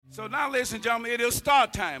So now, ladies and gentlemen, it is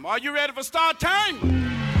start time. Are you ready for start time?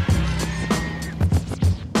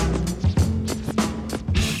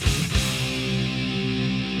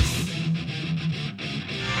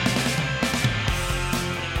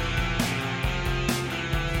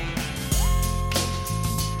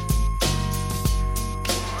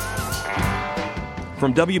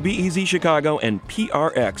 From WBEZ Chicago and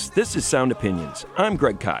PRX, this is Sound Opinions. I'm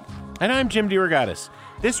Greg Kot. And I'm Jim DeRogatis.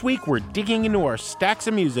 This week, we're digging into our stacks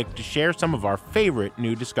of music to share some of our favorite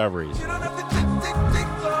new discoveries.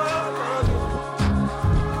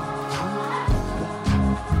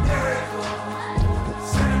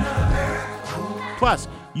 Plus,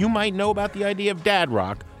 you might know about the idea of dad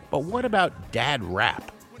rock, but what about dad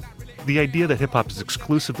rap? The idea that hip-hop is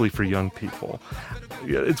exclusively for young people,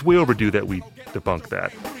 it's way overdue that we debunk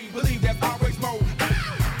that.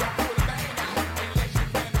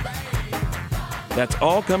 That's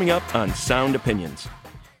all coming up on Sound Opinions.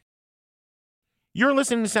 You're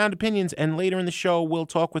listening to Sound Opinions, and later in the show, we'll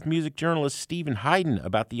talk with music journalist Steven Hyden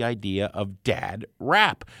about the idea of dad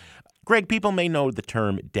rap. Greg, people may know the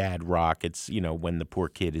term dad rock. It's, when the poor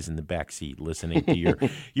kid is in the backseat listening to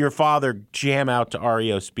your father jam out to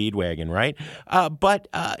REO Speedwagon, right? But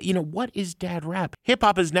what is dad rap?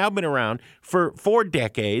 Hip-hop has now been around for 4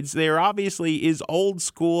 decades. There obviously is old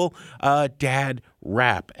school dad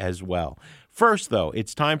rap as well. First, though,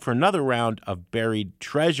 it's time for another round of buried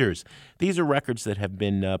treasures. These are records that have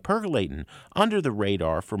been percolating under the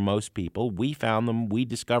radar for most people. We found them, we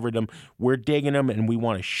discovered them, we're digging them, and we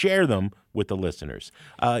want to share them with the listeners.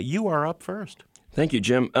 You are up first. Thank you,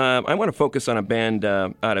 Jim. I want to focus on a band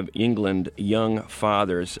out of England, Young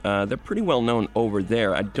Fathers. They're pretty well known over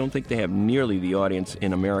there. I don't think they have nearly the audience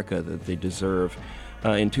in America that they deserve.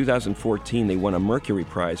 In 2014, they won a Mercury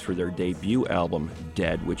Prize for their debut album,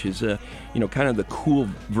 Dead, which is, kind of the cool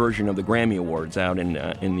version of the Grammy Awards out in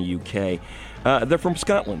the UK. They're from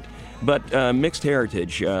Scotland, but mixed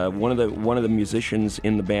heritage. One of the musicians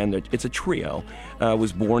in the band, it's a trio,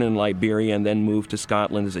 was born in Liberia and then moved to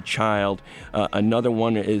Scotland as a child. Another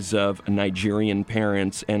one is of Nigerian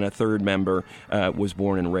parents, and a third member was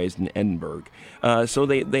born and raised in Edinburgh. So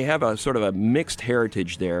they have a sort of a mixed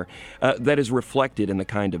heritage there that is reflected in the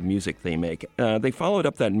kind of music they make. They followed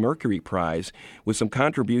up that Mercury Prize with some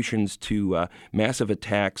contributions to Massive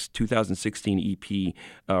Attack's 2016 EP,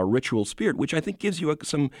 Ritual Spirit, which I think gives you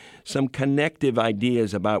some connective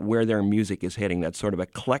ideas about where their music is heading. That sort of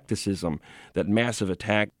eclecticism that Massive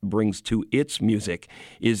Attack brings to its music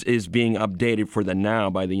is being updated for the now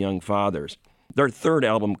by the Young Fathers. Their third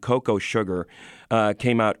album, Cocoa Sugar,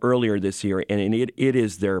 came out earlier this year, and it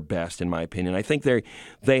is their best, in my opinion. I think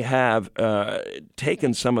they have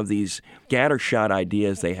taken some of these scattershot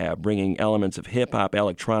ideas they have, bringing elements of hip-hop,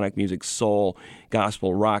 electronic music, soul,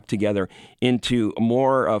 gospel, rock together into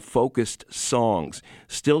more focused songs,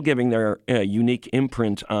 still giving their unique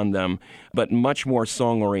imprint on them, but much more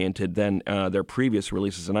song-oriented than their previous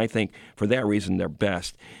releases, and I think for that reason they're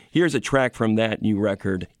best. Here's a track from that new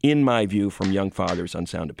record, in my view, from Young Fathers on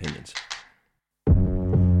Sound Opinions.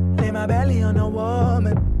 Lay my belly on a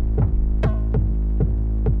woman,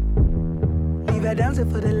 leave her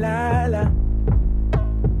dancing for the lala,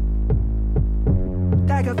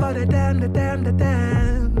 tiger for the damn,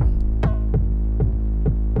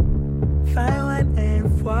 fine wine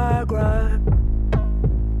and foie gras.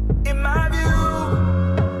 In my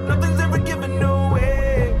view, nothing's ever given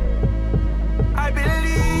away. I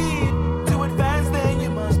believe to advance then you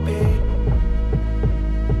must pay.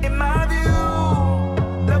 In my view,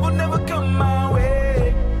 love will never come my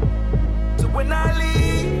way. So when I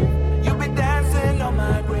leave, you'll be dancing on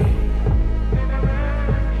my grave.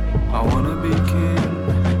 I wanna be king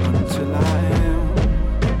until I am.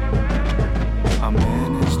 A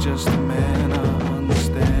man is just a man, I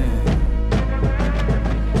understand.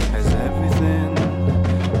 Has everything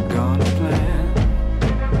gone to plan?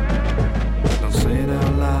 Don't say it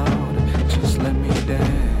out loud, just let me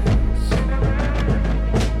dance.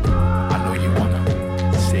 I know you wanna,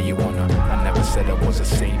 say you wanna. I never said I was a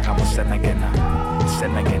saint, I'm a sin again,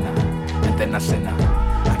 and then I sin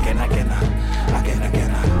again.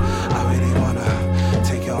 I really wanna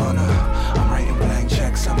take your honor. I'm writing blank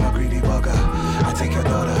checks, I'm a greedy bugger. I take your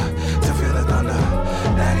daughter to feel the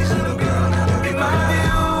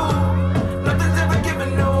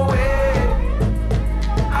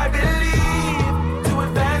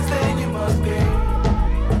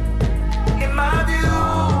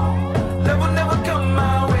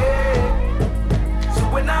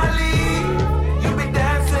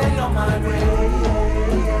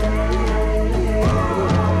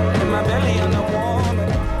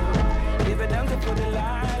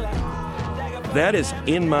That is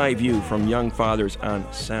In My View from Young Fathers on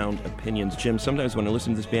Sound Opinions. Jim, sometimes when I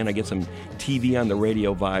listen to this band, I get some TV on the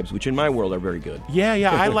radio vibes, which in my world are very good. Yeah,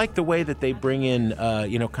 I like the way that they bring in,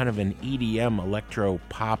 kind of an EDM electro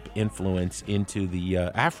pop influence into the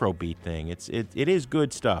Afrobeat thing. It is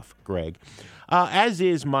good stuff, Greg. As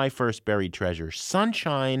is my first buried treasure,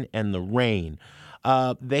 Sunshine and the Rain.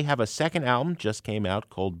 They have a second album, just came out,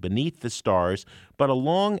 called Beneath the Stars, but a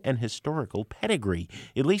long and historical pedigree,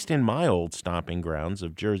 at least in my old stomping grounds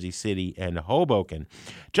of Jersey City and Hoboken.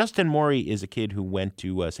 Justin Morey is a kid who went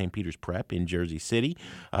to St. Peter's Prep in Jersey City,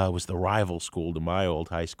 was the rival school to my old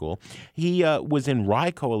high school. He was in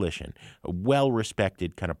Rye Coalition, a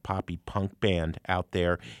well-respected kind of poppy punk band out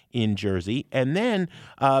there in Jersey, and then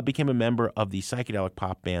became a member of the psychedelic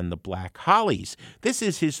pop band The Black Hollies. This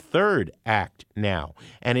is his third act now,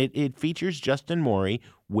 and it features Justin Morey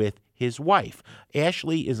with his wife.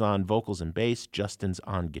 Ashley is on vocals and bass. Justin's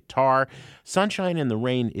on guitar. Sunshine and the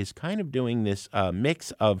Rain is kind of doing this mix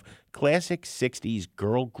of classic 60s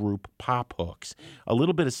girl group pop hooks, a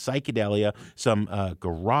little bit of psychedelia, some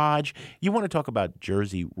garage. You want to talk about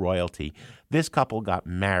Jersey royalty. This couple got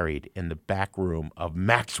married in the back room of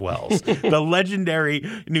Maxwell's, the legendary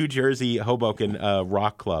New Jersey Hoboken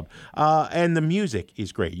rock club. And the music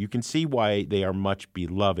is great. You can see why they are much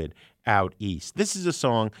beloved out east. This is a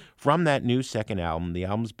song from that new second album. The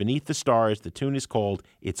album's Beneath the Stars. The tune is called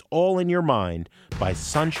It's All in Your Mind by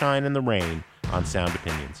Sunshine and the Rain on Sound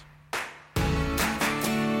Opinions.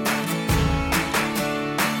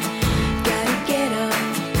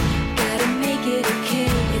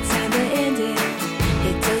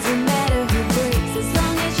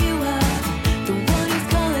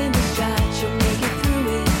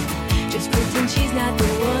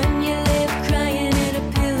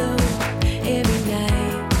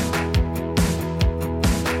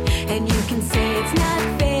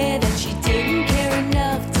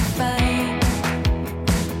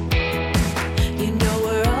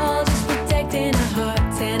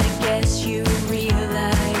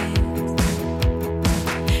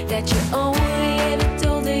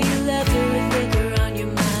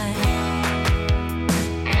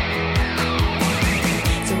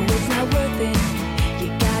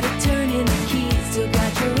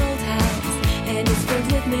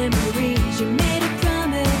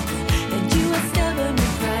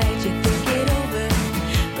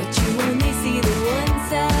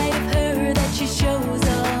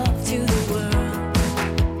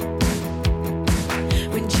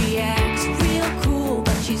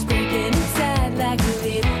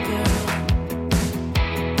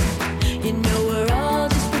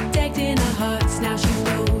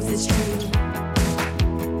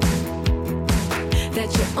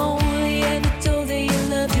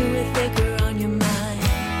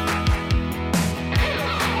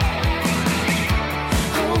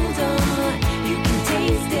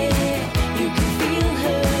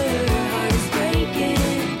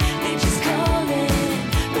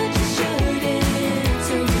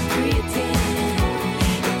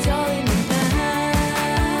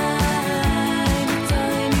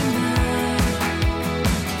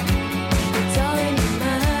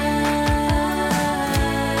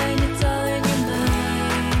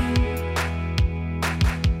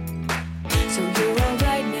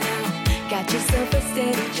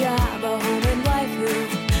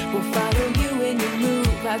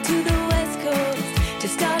 To the West Coast to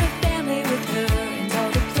start a family with her and all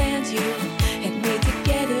the plans you had made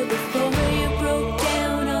together before you broke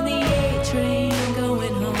down on the A train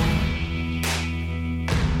going home.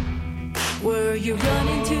 Were you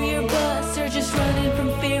running to your bus or just running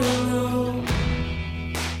from fear alone?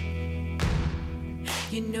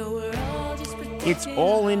 You know we're all just It's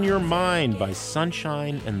All in Your Mind by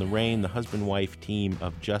Sunshine and the Rain, the husband-wife team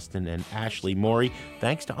of Justin and Ashley Morey.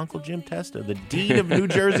 Thanks to Uncle Jim Testa, the dean of New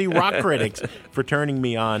Jersey rock critics, for turning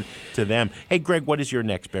me on to them. Hey, Greg, what is your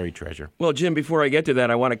next buried treasure? Well, Jim, before I get to that,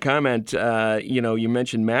 I want to comment. You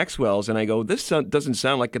mentioned Maxwell's, and I go, this doesn't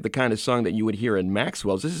sound like the kind of song that you would hear in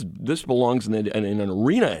Maxwell's. This belongs in an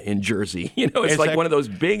arena in Jersey. It's like one of those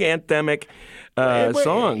big anthemic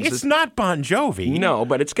songs. It's not Bon Jovi. No,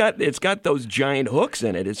 but it's got those giant hooks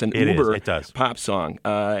in it. It's an uber pop song,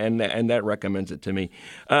 and that recommends it to me.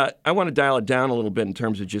 I want to dial it down a little bit in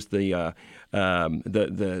terms of just the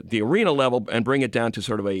arena level and bring it down to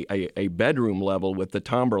sort of a bedroom level with the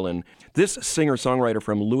Tomberlin. This singer-songwriter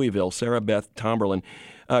from Louisville, Sarah Beth Tomberlin,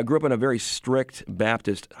 grew up in a very strict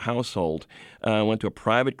Baptist household, went to a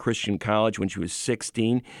private Christian college when she was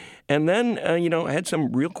 16, and then, had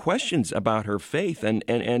some real questions about her faith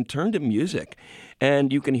and turned to music.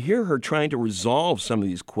 And you can hear her trying to resolve some of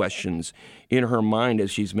these questions in her mind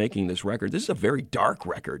as she's making this record. This is a very dark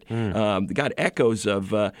record. Got echoes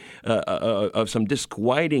of some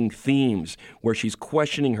disquieting themes where she's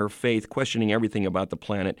questioning her faith, questioning everything about the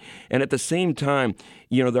planet. And at the same time,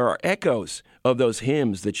 there are echoes of those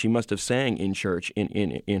hymns that she must have sang in church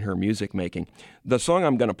in her music making. The song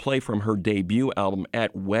I'm going to play from her debut album,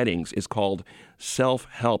 At Weddings, is called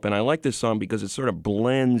Self-Help. And I like this song because it sort of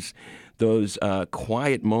blends those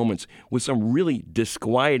quiet moments with some really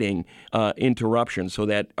disquieting interruptions, so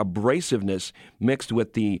that abrasiveness mixed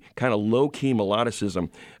with the kind of low-key melodicism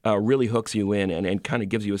really hooks you in and kind of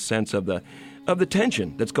gives you a sense of the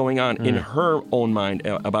tension that's going on in her own mind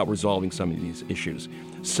about resolving some of these issues.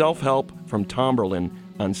 Self-Help from Tomberlin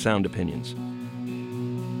on Sound Opinions.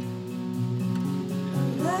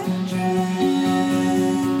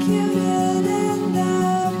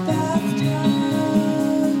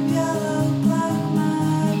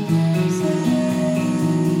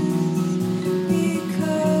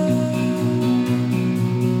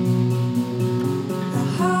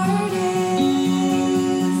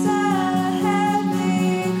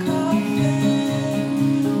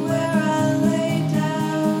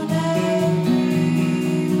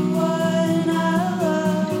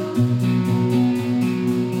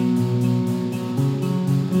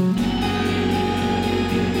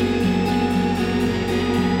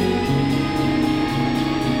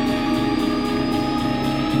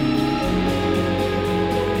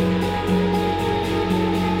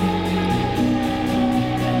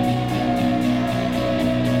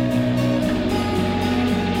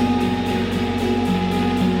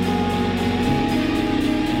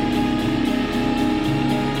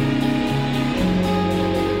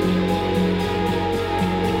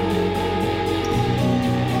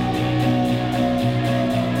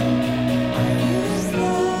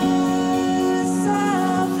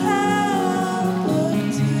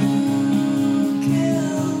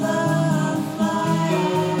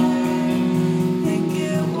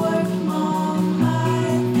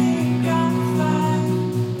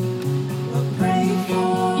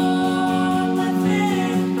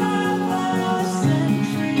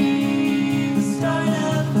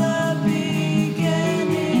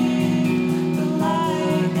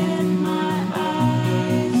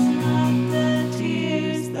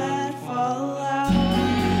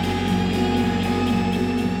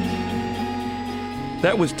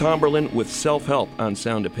 That was Tomberlin with Self-Help on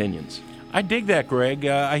Sound Opinions. I dig that, Greg.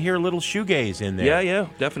 I hear a little shoegaze in there. Yeah,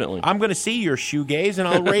 definitely. I'm going to see your shoegaze, and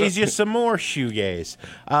I'll raise you some more shoegaze.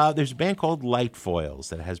 There's a band called Light Foils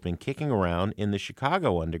that has been kicking around in the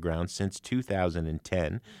Chicago underground since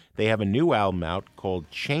 2010. They have a new album out called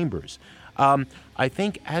Chambers. I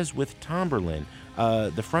think, as with Tomberlin,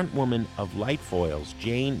 the front woman of Light Foils,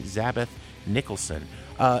 Jane Zabeth Nicholson,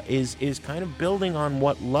 is kind of building on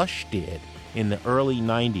what Lush did in the early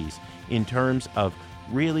 90s in terms of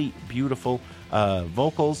really beautiful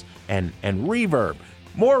vocals and reverb.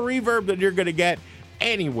 More reverb than you're going to get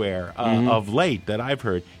anywhere of late that I've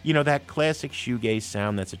heard. That classic shoegaze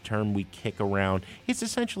sound, that's a term we kick around. It's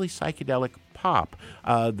essentially psychedelic pop.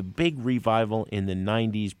 The big revival in the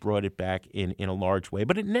 90s brought it back in a large way,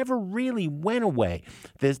 but it never really went away.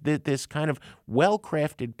 This kind of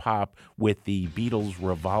well-crafted pop with the Beatles'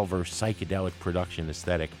 Revolver psychedelic production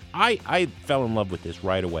aesthetic. I fell in love with this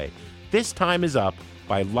right away. This Time Is Up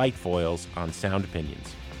by Light Foils on Sound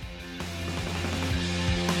Opinions.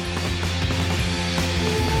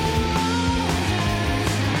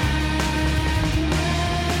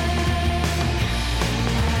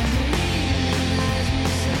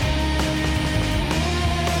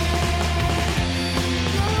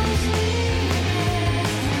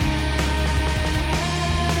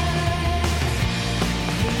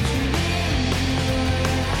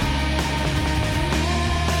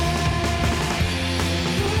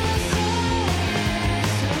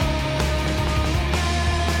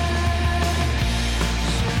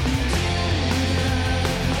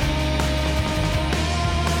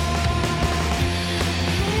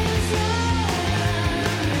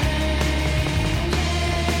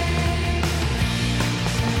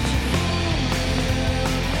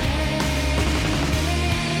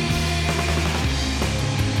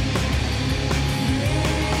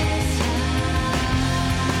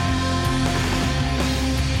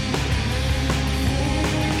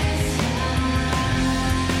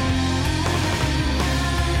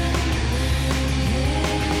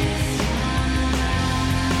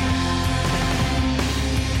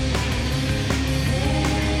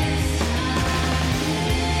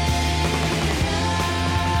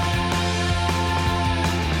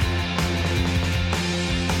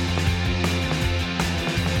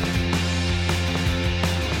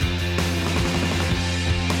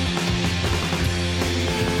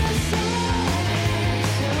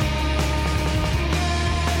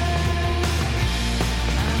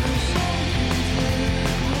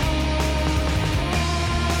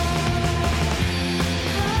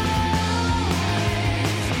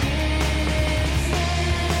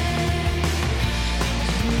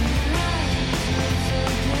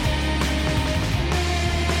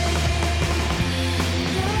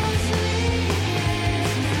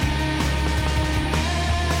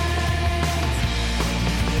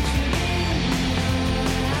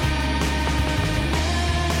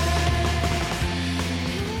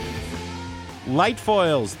 Light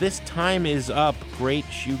Foils, this time is up. Great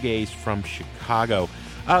shoegaze from Chicago.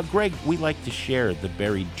 Greg, we like to share the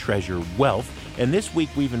buried treasure wealth, and this week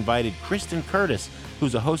we've invited Kristen Curtis,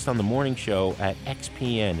 who's a host on the morning show at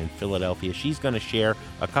XPN in Philadelphia. She's going to share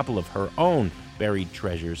a couple of her own buried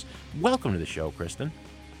treasures. Welcome to the show, Kristen.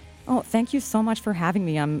 Oh, thank you so much for having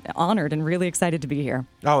me. I'm honored and really excited to be here.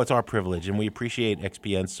 Oh, it's our privilege, and we appreciate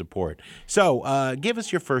XPN's support. So, give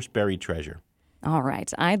us your first buried treasure. All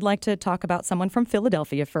right. I'd like to talk about someone from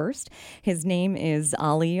Philadelphia first. His name is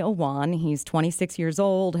Ali Awan. He's 26 years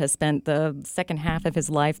old, has spent the second half of his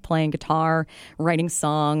life playing guitar, writing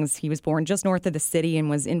songs. He was born just north of the city and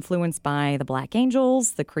was influenced by the Black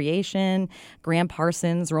Angels, The Creation, Graham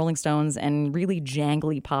Parsons, Rolling Stones, and really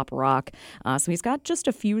jangly pop rock. So he's got just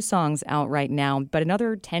a few songs out right now, but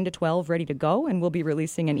another 10 to 12 ready to go, and we'll be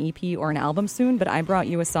releasing an EP or an album soon. But I brought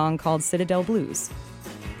you a song called Citadel Blues.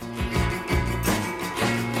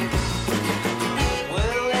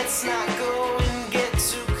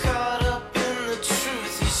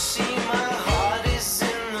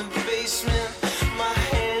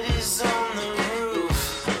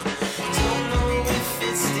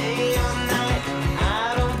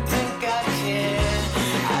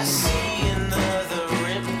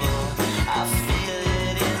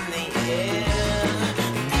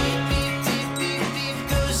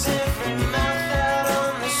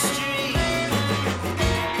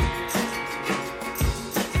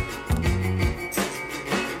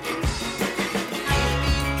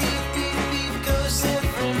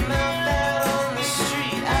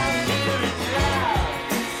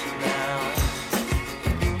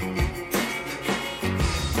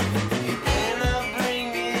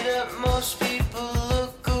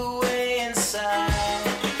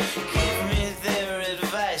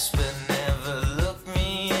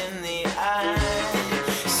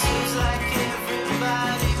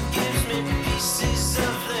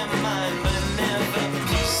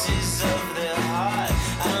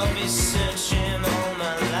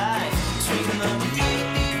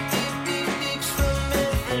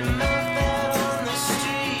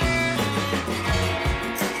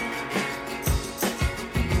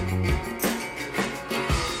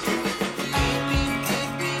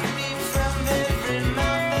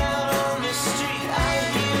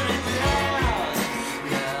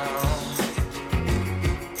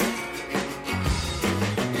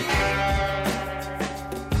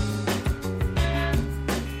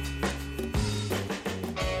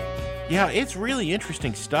 Yeah, it's really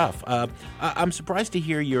interesting stuff. I'm surprised to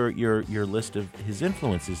hear your list of his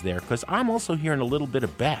influences there, because I'm also hearing a little bit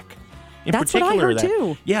of Beck. That's what I heard,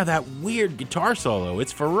 too. Yeah, that weird guitar solo.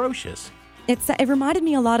 It's ferocious. It reminded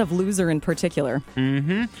me a lot of Loser in particular.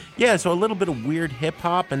 Mm-hmm. Yeah, so a little bit of weird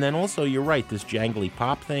hip-hop, and then also, you're right, this jangly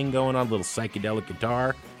pop thing going on, a little psychedelic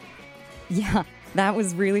guitar. Yeah, that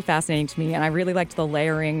was really fascinating to me, and I really liked the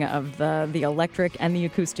layering of the electric and the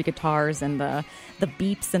acoustic guitars and the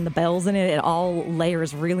beeps and the bells in it. It all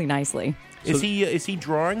layers really nicely. Is he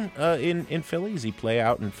drawing in Philly? Does he play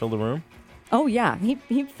out and fill the room? Oh yeah,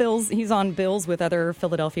 he's on bills with other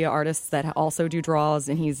Philadelphia artists that also do draws,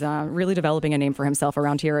 and he's really developing a name for himself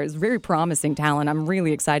around here. It's very promising talent. I'm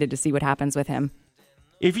really excited to see what happens with him.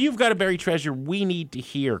 If you've got a buried treasure we need to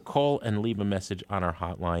hear, call and leave a message on our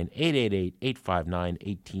hotline,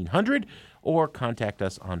 888-859-1800, or contact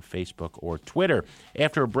us on Facebook or Twitter.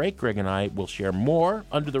 After a break, Greg and I will share more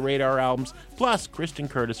Under the Radar albums, plus Kristen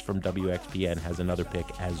Curtis from WXPN has another pick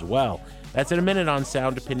as well. That's in a minute on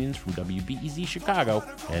Sound Opinions from WBEZ Chicago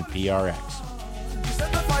and PRX. She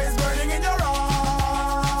said the fire's burning in your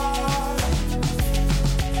eyes.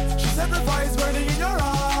 She said the fire's burning in your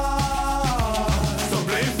eyes. So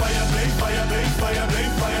blame fire, blame fire, blame fire,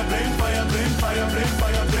 blame fire, blame fire, blame fire, blame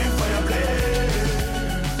fire, blame fire, blame.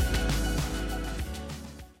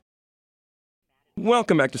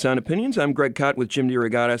 Welcome back to Sound Opinions. I'm Greg Kot with Jim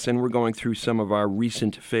DeRogatis, and we're going through some of our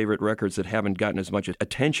recent favorite records that haven't gotten as much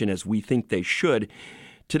attention as we think they should.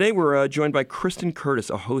 Today we're joined by Kristen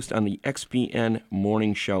Curtis, a host on the XPN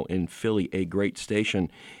Morning Show in Philly, a great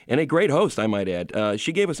station, and a great host, I might add.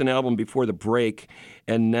 She gave us an album before the break,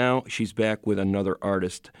 and now she's back with another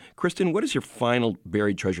artist. Kristen, what is your final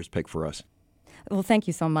buried treasures pick for us? Well, thank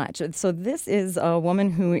you so much. So this is a woman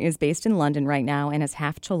who is based in London right now and is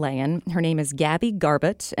half Chilean. Her name is Gabby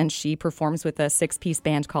Garbett, and she performs with a six-piece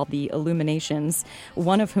band called the Illuminations,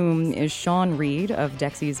 one of whom is Sean Reed of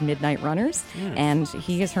Dexy's Midnight Runners, and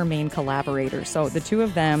he is her main collaborator. So the two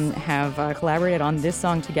of them have collaborated on this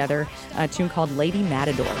song together, a tune called Lady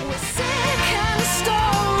Matador.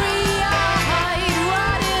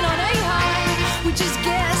 We just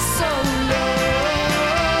get so low,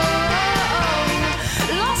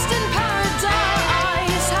 lost in paradise.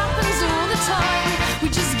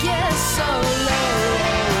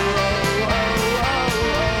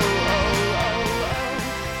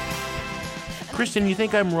 Kristen, you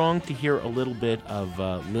think I'm wrong to hear a little bit of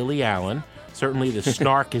Lily Allen? Certainly the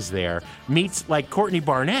snark is there. Meets like Courtney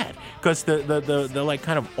Barnett, because the like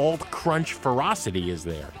kind of alt crunch ferocity is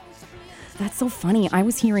there. That's so funny. I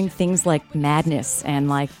was hearing things like Madness and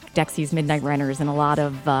like Dexy's Midnight Runners and a lot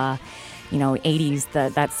of 80s,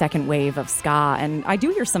 that second wave of ska. And I do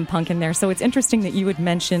hear some punk in there, so it's interesting that you would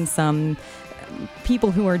mention some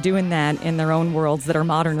people who are doing that in their own worlds that are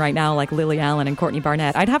modern right now, like Lily Allen and Courtney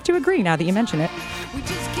Barnett. I'd have to agree now that you mention it. We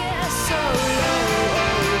just get so low.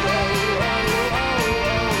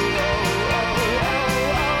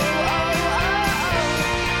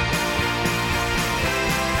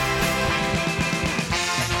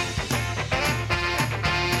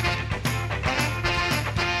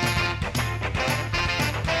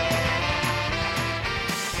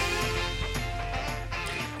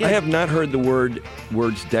 I have not heard the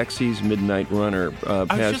words Dexy's Midnight Runner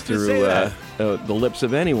pass through the lips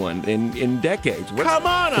of anyone in decades. Come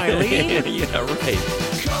on, Eileen! Yeah, right.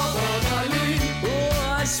 Come on, Eileen.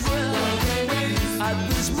 Oh, I swear, at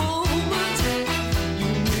this moment, you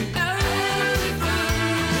need everything.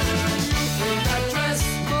 In that dress,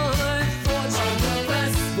 my thoughts are the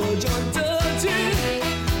best, but you're dirty.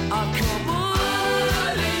 Oh, come on,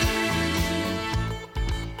 Eileen.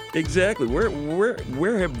 Exactly.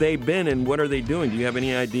 Where have they been and what are they doing? Do you have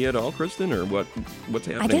any idea at all, Kristen, or what's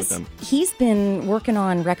happening with them? He's been working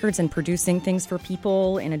on records and producing things for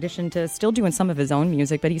people in addition to still doing some of his own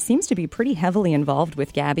music, but he seems to be pretty heavily involved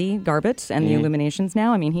with Gabby Garbett and the Illuminations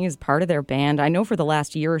now. I mean, he is part of their band. I know for the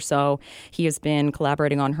last year or so, he has been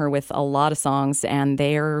collaborating on her with a lot of songs, and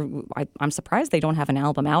I'm surprised they don't have an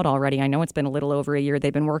album out already. I know it's been a little over a year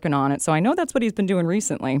they've been working on it, so I know that's what he's been doing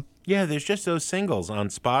recently. Yeah, there's just those singles on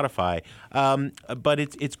Spotify. But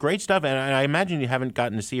it's great stuff, and I imagine you haven't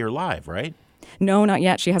gotten to see her live, right? No, not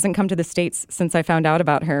yet. She hasn't come to the States since I found out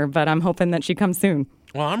about her, but I'm hoping that she comes soon.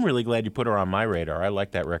 Well, I'm really glad you put her on my radar. I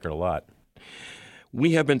like that record a lot.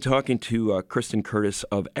 We have been talking to Kristen Curtis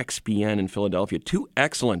of XBN in Philadelphia. Two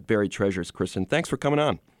excellent buried treasures, Kristen. Thanks for coming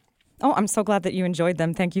on. Oh, I'm so glad that you enjoyed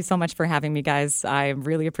them. Thank you so much for having me, guys. I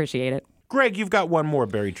really appreciate it. Greg, you've got one more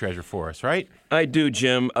buried treasure for us, right? I do,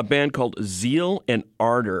 Jim. A band called Zeal and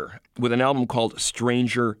Ardor with an album called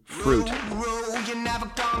Stranger Fruit. You never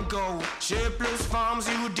gonna go. Shapeless farms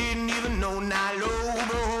you didn't even know. Now low,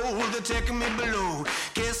 behold, they're taking me below.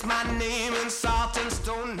 Kiss my name in salt and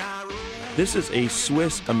stone. Now This is a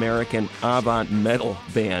Swiss-American avant metal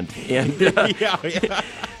band. And Yeah.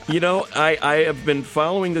 you know, I have been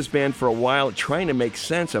following this band for a while, trying to make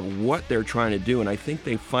sense of what they're trying to do, and I think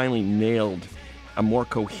they finally nailed a more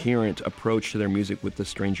coherent approach to their music with the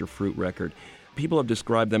Stranger Fruit record. People have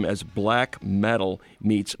described them as black metal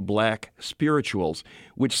meets black spirituals,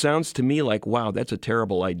 which sounds to me like, wow, that's a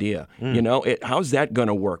terrible idea. You know, how's that going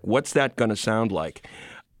to work? What's that going to sound like?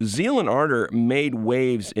 Zeal and Ardor made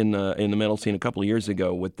waves in the metal scene a couple of years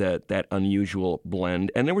ago with that unusual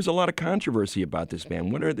blend, and there was a lot of controversy about this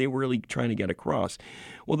band. What are they really trying to get across?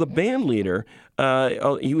 Well, the band leader,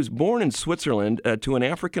 he was born in Switzerland to an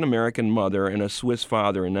African-American mother and a Swiss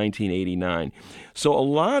father in 1989. So a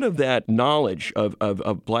lot of that knowledge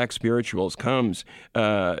of black spirituals comes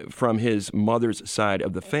from his mother's side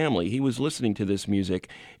of the family. He was listening to this music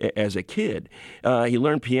as a kid. He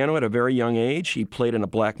learned piano at a very young age. He played in a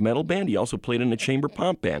black metal band. He also played in a chamber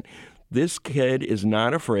pop band. This kid is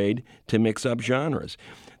not afraid to mix up genres.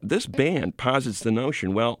 This band posits the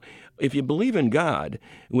notion, well, if you believe in God,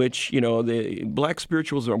 which, you know, the black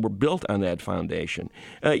spirituals were built on that foundation,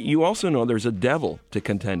 you also know there's a devil to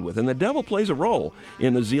contend with. And the devil plays a role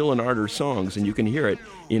in the Zeal and Ardor songs, and you can hear it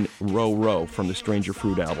in Row Row from the Stranger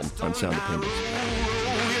Fruit album on Sound Opinions.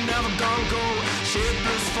 you're never gonna go.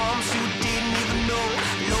 Shapeless farms you didn't even know.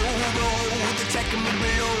 Low, behold, they're taking me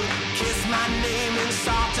below. Kiss my name in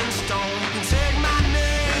salt and stone. Take my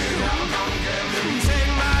name. Never gonna get me.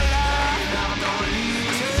 Take my life. Never gonna leave.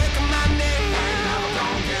 Take my name. Never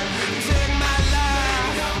gonna get me. Take my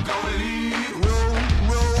life. Never gonna leave.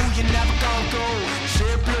 Row, you're never gonna go.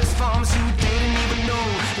 Shapeless farms you didn't even know.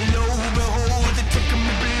 Low, behold, they're taking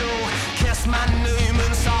me below. Kiss my name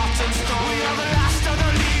in salt and stone. We are the last of the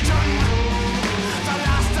legion. The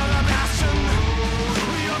last of the bastion.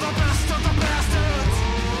 We are the best of the bastards.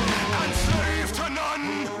 And slave to none.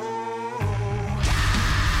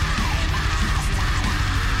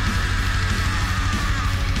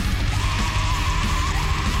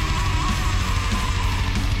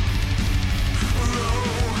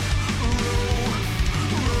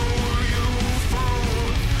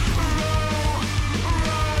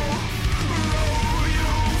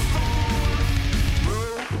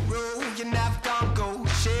 Row, you're never gonna go.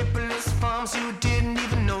 Shapeless farms you didn't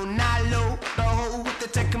even know. Now low, behold.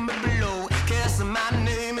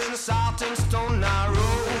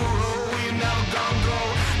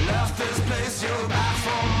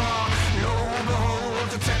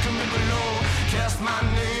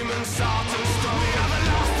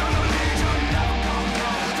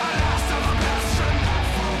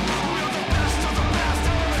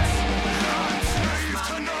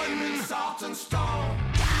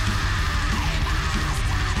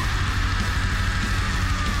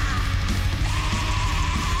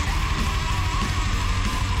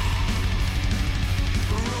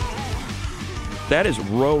 That is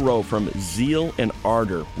Row Row from Zeal and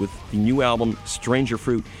Ardor with the new album Stranger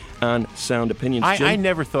Fruit on Sound Opinions. I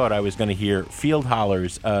never thought I was going to hear field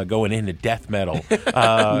hollers going into death metal.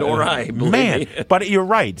 Nor I, believe man, me. But you're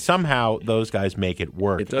right. Somehow those guys make it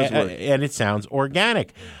work. It does work. And it sounds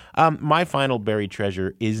organic. My final buried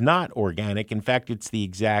treasure is not organic. In fact, it's the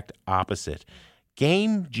exact opposite.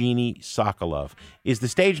 Game Genie Sokolov is the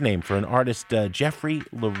stage name for an artist, Jeffrey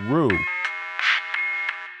LaRue.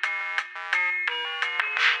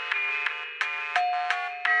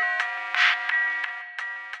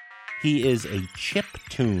 He is a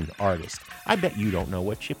chiptune artist. I bet you don't know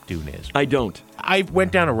what chiptune is. I don't. I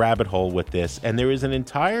went down a rabbit hole with this, and there is an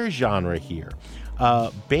entire genre here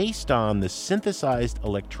based on the synthesized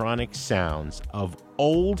electronic sounds of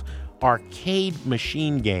old arcade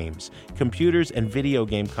machine games, computers, and video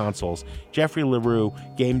game consoles. Jeffrey LaRue,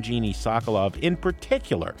 Game Genie Sokolov in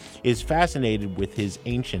particular, is fascinated with his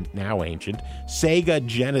now ancient, Sega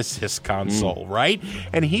Genesis console, right?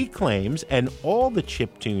 And he claims, and all the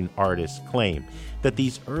chiptune artists claim, that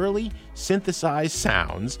these early synthesized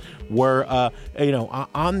sounds were,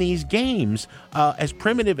 on these games, as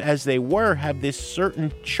primitive as they were, have this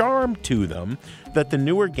certain charm to them that the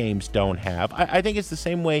newer games don't have. I think it's the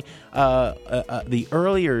same way the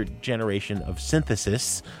earlier generation of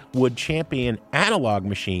synthesists would champion analog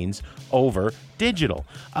machines over digital.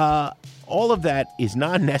 All of that is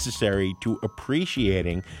not necessary to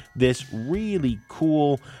appreciating this really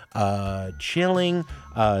cool, chilling,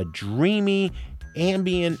 dreamy,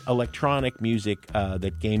 ambient electronic music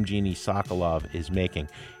that Game Genie Sokolov is making.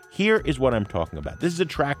 Here is what I'm talking about. This is a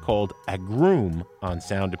track called Agrum on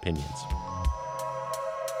Sound Opinions.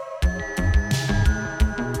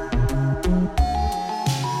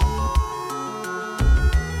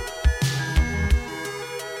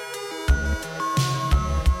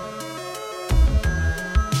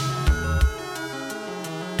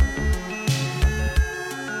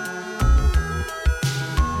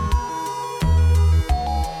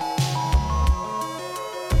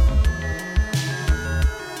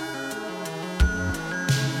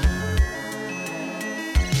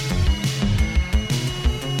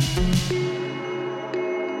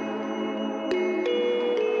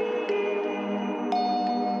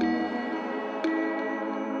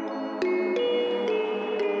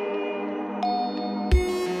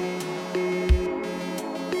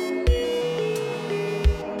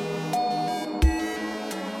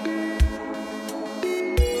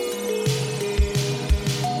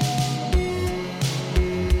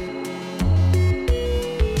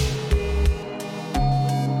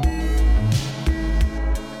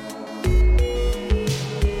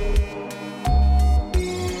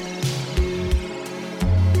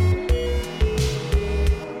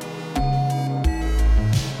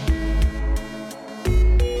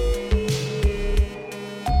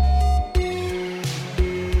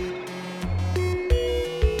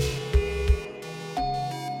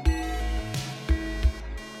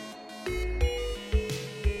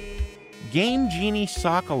 Game Genie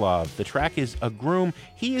Sokolov. The track is Agrum.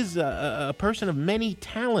 He is a person of many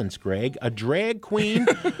talents, Greg. A drag queen,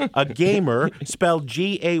 a gamer, spelled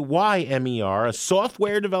Gaymer, a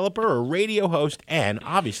software developer, a radio host, and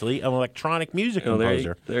obviously an electronic music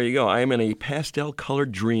composer. There you go. I am in a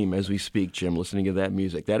pastel-colored dream as we speak, Jim, listening to that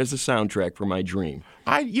music. That is the soundtrack for my dream.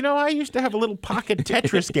 I used to have a little pocket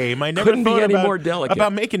Tetris game. I never Couldn't thought be any more delicate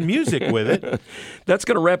about making music with it. That's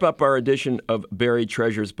going to wrap up our edition of Buried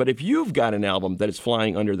Treasures. But if you've got an album that is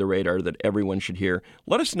flying under the radar that everyone should hear,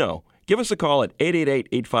 let us know. Give us a call at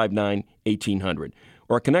 888-859-1800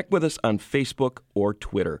 or connect with us on Facebook or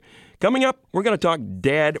Twitter. Coming up, we're going to talk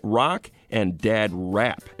dad rock and dad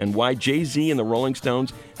rap and why Jay-Z and the Rolling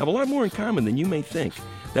Stones have a lot more in common than you may think.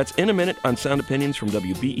 That's in a minute on Sound Opinions from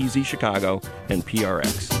WBEZ Chicago and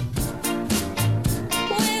PRX.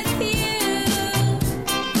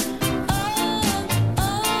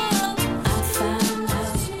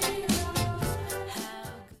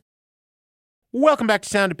 Welcome back to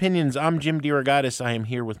Sound Opinions. I'm Jim DeRogatis. I am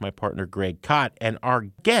here with my partner, Greg Kot, and our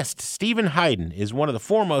guest, Steven Hyden, is one of the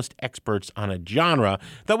foremost experts on a genre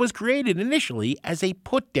that was created initially as a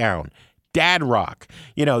put-down. Dad rock.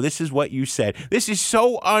 You know, this is what you said. This is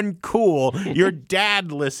so uncool. Your dad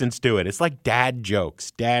listens to it. It's like dad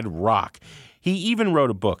jokes, dad rock. He even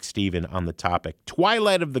wrote a book, Steven, on the topic,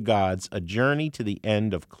 Twilight of the Gods, A Journey to the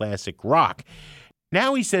End of Classic Rock.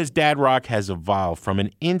 Now he says dad rock has evolved from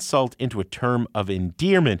an insult into a term of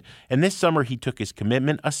endearment, and this summer he took his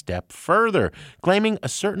commitment a step further, claiming a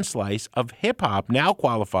certain slice of hip-hop now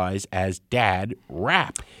qualifies as dad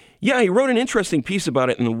rap. Yeah, he wrote an interesting piece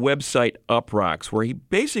about it in the website Uprocks, where he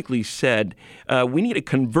basically said we need a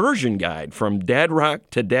conversion guide from dad rock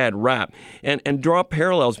to dad rap and draw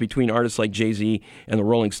parallels between artists like Jay-Z and the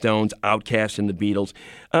Rolling Stones, Outkast and the Beatles.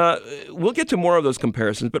 We'll get to more of those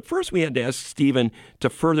comparisons, but first we had to ask Steven to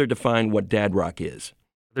further define what dad rock is.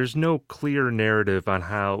 There's no clear narrative on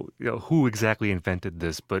how, who exactly invented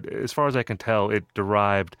this, but as far as I can tell, it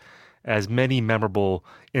derived, as many memorable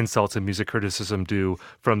insults and music criticism do,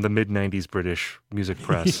 from the mid-90s British music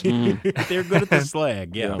press. They're good at the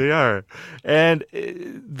slag, yeah. They are. And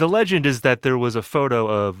the legend is that there was a photo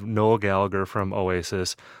of Noel Gallagher from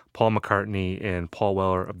Oasis, Paul McCartney, and Paul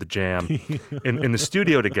Weller of The Jam in the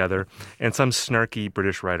studio together, and some snarky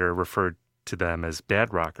British writer referred to them as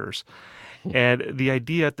dad rockers. And the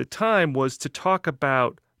idea at the time was to talk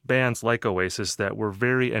about bands like Oasis that were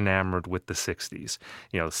very enamored with the 60s,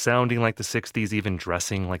 sounding like the 60s, even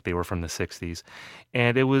dressing like they were from the 60s.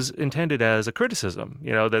 And it was intended as a criticism,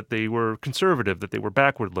 that they were conservative, that they were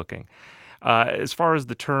backward looking. As far as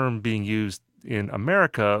the term being used in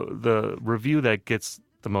America, the review that gets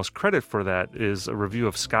the most credit for that is a review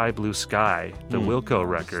of Sky Blue Sky, the Wilco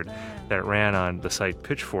record that ran on the site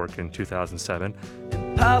Pitchfork in 2007.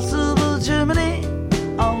 Possible Germany,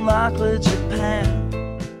 unlikely Japan.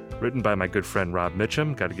 Written by my good friend Rob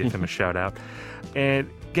Mitchum. Got to give him a shout out. And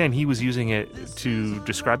again, he was using it to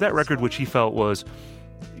describe that record, which he felt was,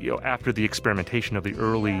 after the experimentation of the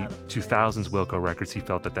early 2000s Wilco records, he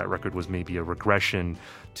felt that record was maybe a regression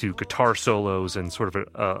to guitar solos and sort of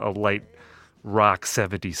a light rock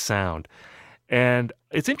 70s sound. And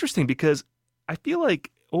it's interesting because I feel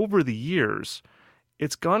like over the years,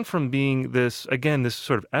 it's gone from being this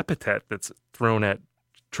sort of epithet that's thrown at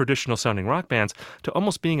traditional sounding rock bands to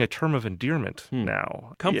almost being a term of endearment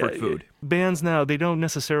now. Comfort food. Bands now, they don't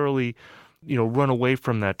necessarily, run away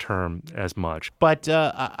from that term as much. But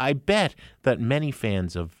I bet that many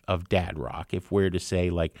fans of dad rock, if we're to say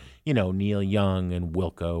like, Neil Young and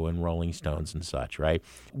Wilco and Rolling Stones and such, right,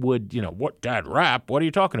 would, what dad rap? What are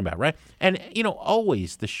you talking about, right? And,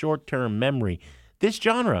 always the short-term memory. This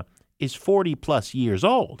genre is 40 plus years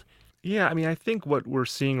old. Yeah, I think what we're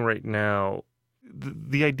seeing right now,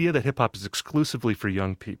 the idea that hip-hop is exclusively for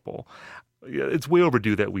young people, it's way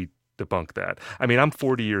overdue that we debunk that. I'm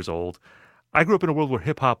 40 years old. I grew up in a world where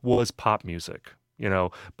hip-hop was pop music.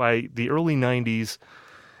 By the early 90s,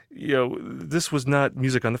 this was not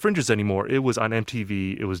music on the fringes anymore. It was on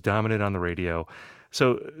MTV. It was dominant on the radio.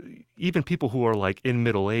 So even people who are like in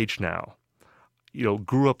middle age now,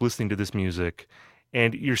 grew up listening to this music.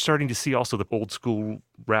 And you're starting to see also the old school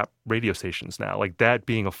rap radio stations now, like that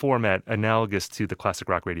being a format analogous to the classic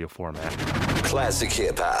rock radio format. Classic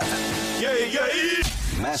hip hop. Yeah, yeah.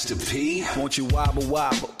 Master P, won't you wobble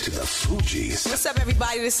wobble to the Fugees? What's up,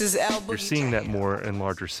 everybody? This is El. You're seeing that more in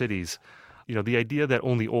larger cities. The idea that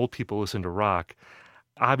only old people listen to rock,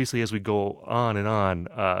 obviously as we go on and on,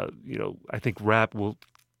 I think rap will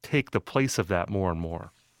take the place of that more and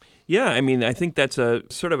more. Yeah, I think that's a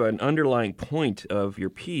sort of an underlying point of your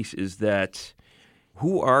piece is that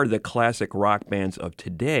who are the classic rock bands of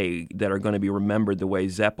today that are going to be remembered the way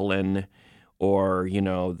Zeppelin or,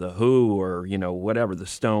 The Who or, whatever, the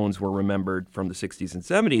Stones were remembered from the 60s and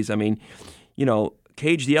 70s?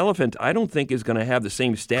 Cage the Elephant, I don't think is going to have the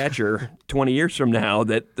same stature 20 years from now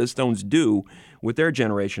that the Stones do with their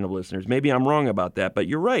generation of listeners. Maybe I'm wrong about that, but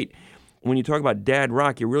you're right. When you talk about dad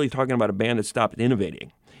rock, you're really talking about a band that stopped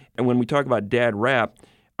innovating. And when we talk about dad rap,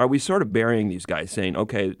 are we sort of burying these guys, saying,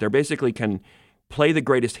 okay, they basically can play the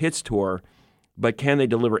greatest hits tour, but can they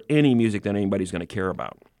deliver any music that anybody's going to care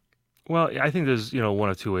about? Well, I think there's, one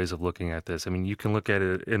of two ways of looking at this. You can look at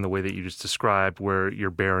it in the way that you just described, where you're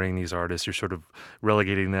burying these artists, you're sort of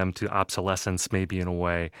relegating them to obsolescence, maybe in a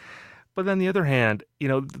way. But on the other hand,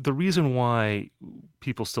 the reason why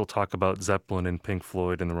people still talk about Zeppelin and Pink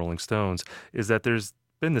Floyd and the Rolling Stones is that there's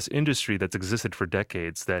been this industry that's existed for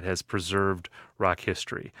decades that has preserved rock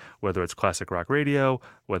history, whether it's classic rock radio,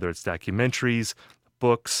 whether it's documentaries,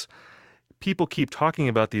 books. People keep talking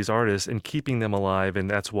about these artists and keeping them alive, and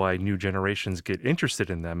that's why new generations get interested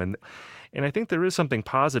in them. And I think there is something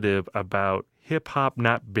positive about hip-hop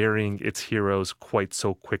not burying its heroes quite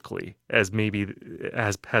so quickly as maybe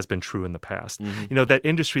has been true in the past. Mm-hmm. That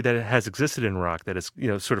industry that has existed in rock that has,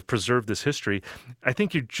 sort of preserved this history, I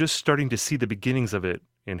think you're just starting to see the beginnings of it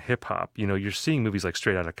in hip hop. You're seeing movies like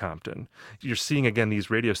Straight Outta Compton. You're seeing, again, these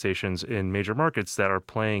radio stations in major markets that are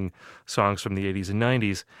playing songs from the 80s and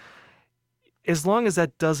 90s. As long as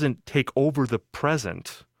that doesn't take over the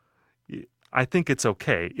present, I think it's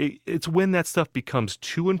okay. It's when that stuff becomes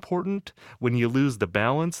too important, when you lose the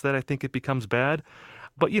balance, that I think it becomes bad.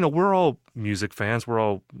 But, we're all music fans. We're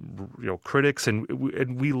all, critics, and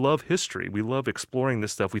we love history. We love exploring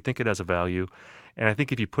this stuff. We think it has a value. And I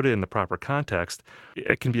think if you put it in the proper context,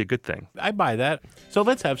 it can be a good thing. I buy that. So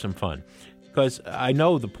let's have some fun. Because I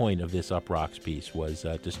know the point of this Up Rocks piece was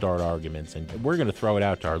to start arguments, and we're going to throw it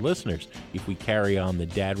out to our listeners if we carry on the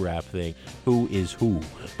dad rap thing, who is who.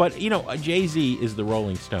 But, Jay-Z is the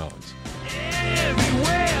Rolling Stones.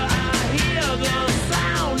 Everywhere I hear the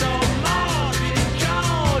sound of Martin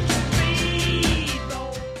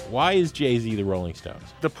George. Why is Jay-Z the Rolling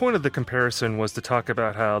Stones? The point of the comparison was to talk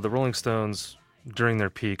about how the Rolling Stones, during their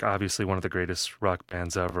peak, obviously one of the greatest rock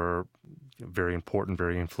bands ever, very important,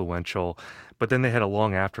 very influential. But then they had a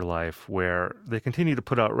long afterlife where they continued to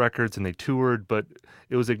put out records and they toured, but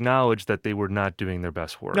it was acknowledged that they were not doing their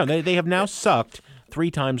best work. No, they have now sucked 3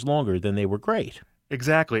 times longer than they were great.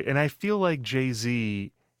 Exactly. And I feel like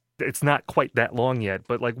Jay-Z, it's not quite that long yet,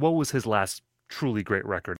 but what was his last truly great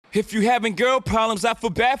record? If you having girl problems, I feel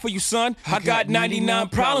bad for you, son. I got 99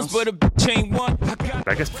 problems, but a bitch ain't one.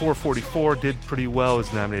 I guess 444 did pretty well. It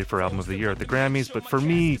was nominated for Album of the Year at the Grammys. But for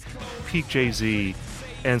me, peak Jay-Z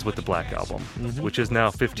ends with the Black Album, which is now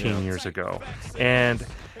 15 years ago. And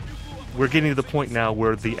we're getting to the point now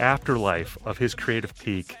where the afterlife of his creative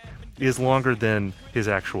peak is longer than his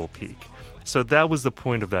actual peak. So that was the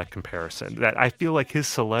point of that comparison. That I feel like his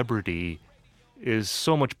celebrity is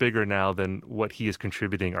so much bigger now than what he is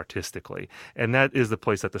contributing artistically. And that is the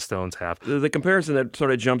place that the Stones have. The comparison that sort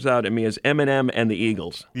of jumps out at me is Eminem and the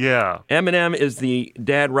Eagles. Yeah. Eminem is the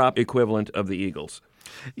dad rap equivalent of the Eagles.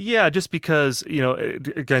 Yeah, just because,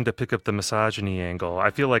 again, to pick up the misogyny angle, I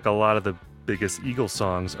feel like a lot of the biggest Eagles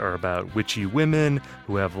songs are about witchy women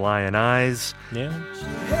who have lion eyes. Yeah.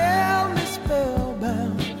 Held me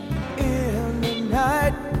spellbound in the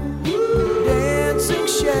night, dancing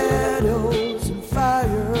shadows.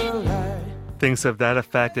 Firelight. Things of that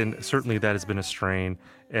effect, and certainly that has been a strain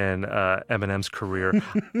in Eminem's career.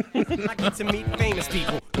 I get to meet famous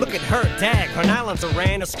people. Look at her, dag. Her nylons are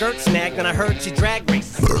ran, her skirt snagged, and I heard she drag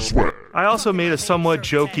races. I also made a somewhat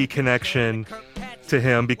jokey connection to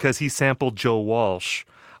him because he sampled Joe Walsh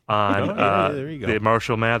on the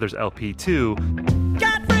Marshall Mathers LP 2.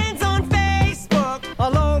 Got friends on Facebook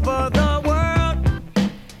all over the world.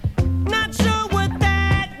 Not sure what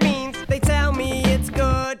that means. They tell me it's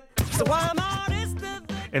good. So I'm artist of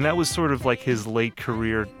the... And that was sort of like his late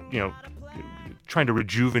career, trying to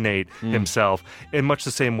rejuvenate himself in much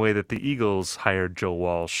the same way that the Eagles hired Joe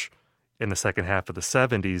Walsh in the second half of the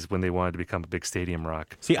 70s when they wanted to become a big stadium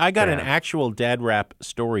rock. See, I got band. an actual dad rap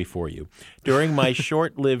story for you. During my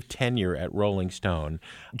short-lived tenure at Rolling Stone,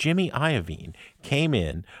 Jimmy Iovine came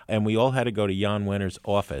in, and we all had to go to Jan Wenner's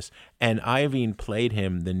office, and Iovine played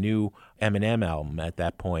him the new Eminem album at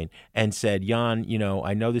that point and said, Jan,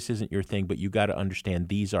 I know this isn't your thing, but you got to understand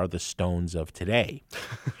these are the Stones of today.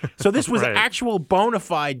 So this was Right. actual bona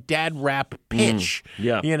fide dad rap pitch.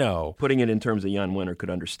 Yeah. Putting it in terms that Jan Wenner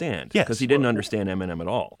could understand. Yes. Because he didn't understand Eminem at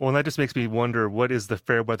all. Well, and that just makes me wonder, what is the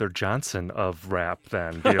Fairweather Johnson of rap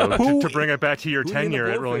then? To bring it back to your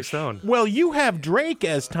tenure at Rolling Stone. Well, you have Drake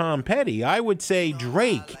as Tom Petty. I would say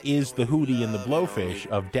Drake is the Hootie and the Blowfish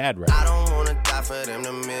of dad rap. I don't wanna die for them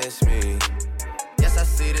to miss me. Yes, I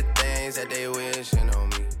see the things that they wishing on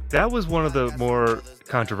me. That was one of the more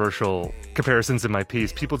controversial comparisons in my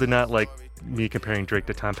piece. People did not like me comparing Drake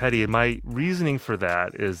to Tom Petty. And my reasoning for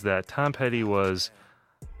that is that Tom Petty was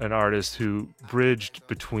an artist who bridged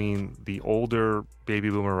between the older baby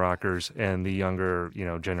boomer rockers and the younger,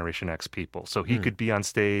 Generation X people. So he could be on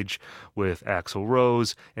stage with Axl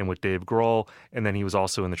Rose and with Dave Grohl, and then he was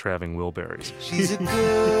also in the Traveling Wilburys. She's a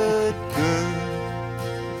good girl,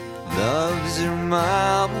 loves her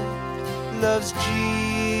mama, loves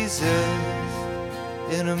Jesus,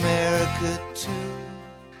 in America too.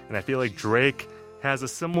 And I feel like Drake has a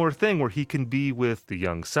similar thing where he can be with the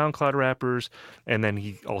young SoundCloud rappers, and then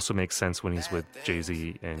he also makes sense when he's with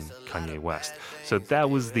Jay-Z and Kanye West. So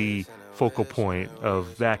that was the focal point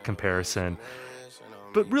of that comparison.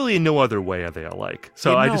 But really in no other way are they alike.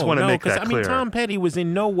 So I just want to make that clear. Tom Petty was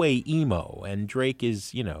in no way emo, and Drake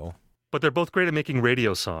is, But they're both great at making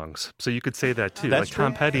radio songs. So you could say that too. That's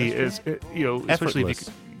Tom true. Petty is, especially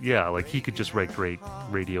Effortless. if he could just write great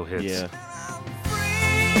radio hits. Yeah.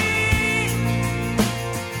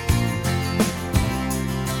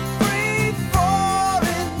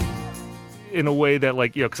 in a way that,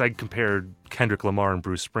 like, because I compared Kendrick Lamar and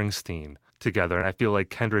Bruce Springsteen together, and I feel like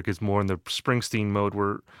Kendrick is more in the Springsteen mode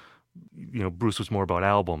where, Bruce was more about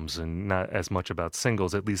albums and not as much about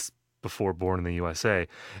singles, at least before Born in the USA.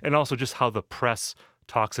 And also just how the press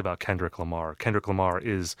talks about Kendrick Lamar. Kendrick Lamar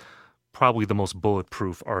is probably the most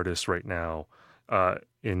bulletproof artist right now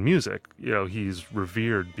in music. He's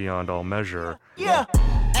revered beyond all measure. Yeah.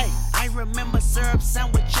 Hey, I remember syrup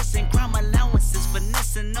sandwiches and crime allowances,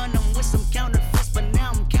 finessing on them with some counterfeits, but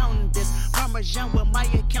now I'm counting this. Parmesan where my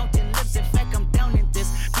accountant lives. In fact, I'm down in this.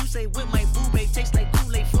 You say with my boo babe tastes like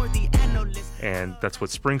Kool-Aid for the analyst. And that's what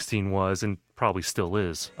Springsteen was and probably still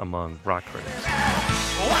is among rock critics. When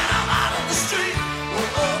I'm out on the street,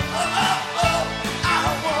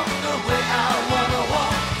 I walk the way I wanna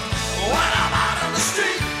walk. When I'm out on the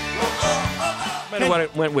street, I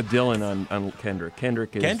went with Dylan on Kendrick.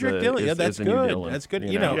 Kendrick Dylan. Yeah, that's is the new good. Dylan, That's good.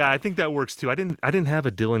 Yeah, I think that works too. I didn't have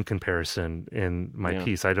a Dylan comparison in my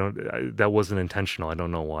piece. That wasn't intentional. I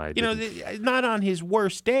don't know why. Not on his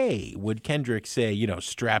worst day would Kendrick say,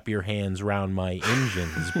 strap your hands around my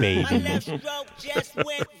engines, baby. My left stroke just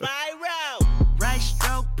went viral. Right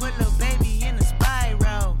stroke put a baby in a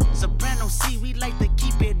spiral. Soprano C, we like to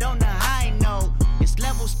keep it on the high note. It's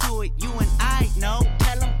levels to it, you and I know.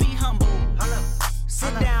 Tell them be humble.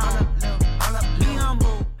 Sit down. Be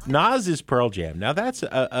humble. Nas is Pearl Jam. Now that's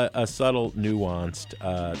a subtle, nuanced.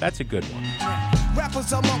 That's a good one.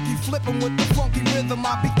 Rappers are monkey flipping with the funky rhythm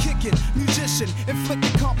I be kicking. Musician,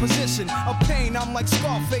 inflicting composition of pain. I'm like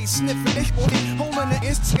Scarface sniffing it, holding the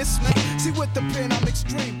instant. See with the pen I'm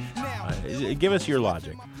extreme. Now, give us your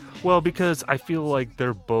logic. Well, because I feel like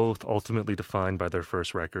they're both ultimately defined by their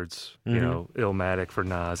first records. Illmatic for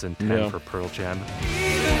Nas and 10 for Pearl Jam.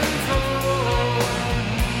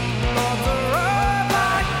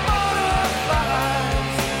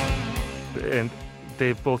 And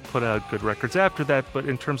they've both put out good records after that, but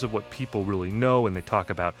in terms of what people really know, and they talk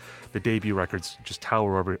about the debut records just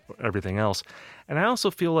tower over everything else. And I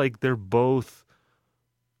also feel like they're both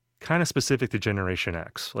kind of specific to Generation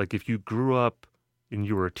X. Like if you grew up and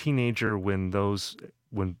you were a teenager when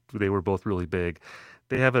they were both really big,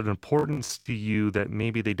 they have an importance to you that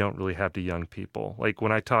maybe they don't really have to young people. Like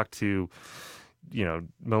when I talk to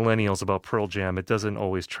millennials about Pearl Jam, it doesn't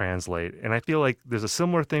always translate. And I feel like there's a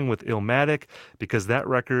similar thing with Illmatic, because that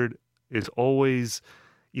record is always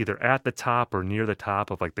either at the top or near the top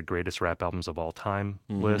of like the greatest rap albums of all time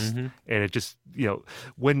list. And it just,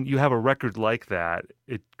 when you have a record like that,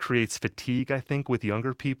 it creates fatigue, I think, with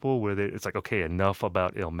younger people where it's like, okay, enough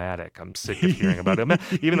about Illmatic. I'm sick of hearing about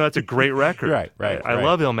Illmatic, even though it's a great record. Right. I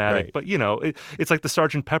love Illmatic, but it's like the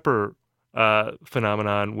Sgt. Pepper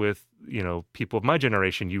phenomenon with people of my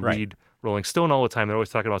generation. You read Rolling Stone all the time. They're always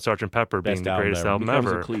talking about Sgt. Pepper being the greatest album ever. It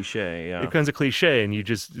becomes a cliche. Yeah, it becomes a cliche, and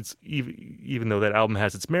it's even though that album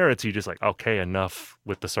has its merits, you just like, okay, enough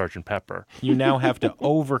with the Sgt. Pepper. You now have to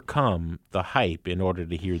overcome the hype in order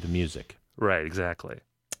to hear the music. Right, exactly.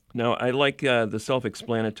 Now, I like the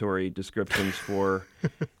self-explanatory descriptions for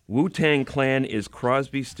Wu-Tang Clan is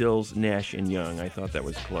Crosby, Stills, Nash, and Young. I thought that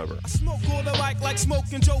was clever. Smoke on the mic like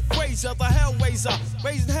smoking Joe Frazier, the Hellraiser,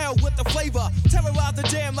 raising hell with the flavor, terrorize the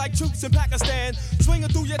jam like troops in Pakistan, swinging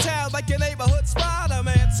through your town like your neighborhood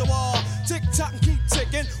Spider-Man. So tick-tock and keep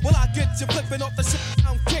ticking, while I get you flipping off the shit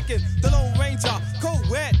I'm kicking. The Lone Ranger,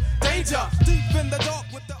 co-ed, danger, deep in the dark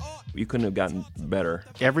with the art. You couldn't have gotten better.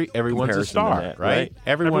 Everyone's a star, that, right?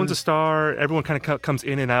 Everyone's a star. Everyone kind of comes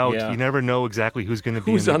in and out. Yeah. You never know exactly who's going to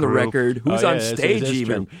be who's in on the record, who's on stage that's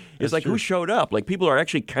even. It's like, who showed up? Like, people are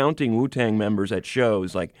actually counting Wu-Tang members at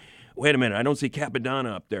shows. Like, wait a minute, I don't see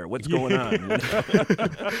Capadonna up there. What's going on? and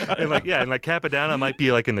like Capadonna might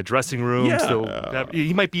be like in the dressing room. Yeah. So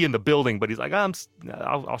he might be in the building, but he's like,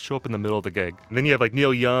 I'll show up in the middle of the gig. And then you have like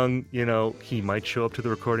Neil Young. He might show up to the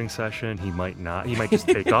recording session. He might not. He might just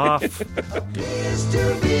take off. Used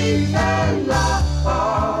to be a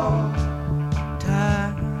long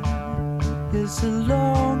time. It's a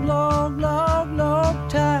long, long, long, long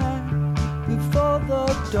time before the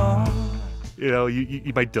dawn.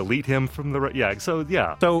 You might delete him from the... Yeah, so,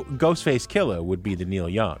 yeah. So Ghostface Killah would be the Neil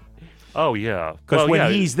Young. Oh, yeah. Because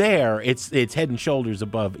when he's there, it's head and shoulders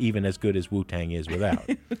above even as good as Wu-Tang is without.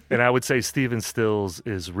 And I would say Steven Stills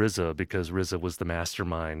is RZA, because RZA was the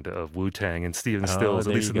mastermind of Wu-Tang, and Steven Stills,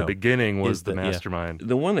 at least in the beginning, was the mastermind. Yeah.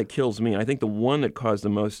 The one that kills me, I think the one that caused the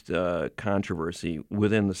most controversy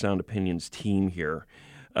within the Sound Opinions team here,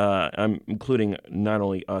 I'm including not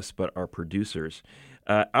only us, but our producers,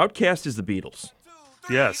 Outkast is the Beatles.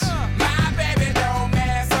 Yes. My baby don't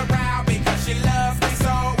mess around because she loves me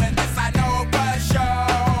so, and this I know for sure.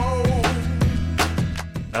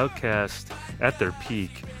 Outkast, at their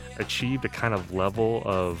peak, achieved a kind of level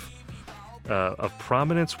of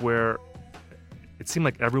prominence where it seemed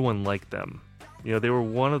like everyone liked them. You know, they were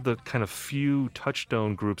one of the kind of few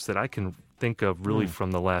touchstone groups that I can think of really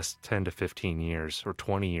from the last 10 to 15 years or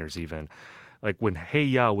 20 years even. Like when Hey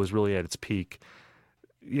Ya was really at its peak,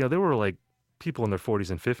 you know, there were like people in their 40s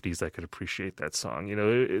and 50s that could appreciate that song. You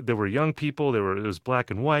know, there were young people, it was black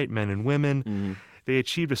and white, men and women. They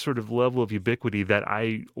achieved a sort of level of ubiquity that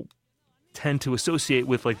I tend to associate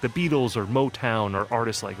with like the Beatles or Motown or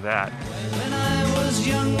artists like that. When I was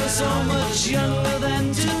younger, so much younger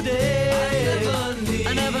than today,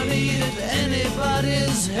 I never needed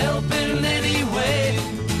anybody's help in any way.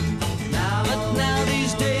 But now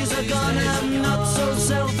these days are gone, I'm not so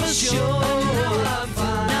self-assured.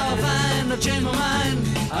 Now I find I've changed my mind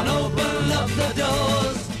and open up the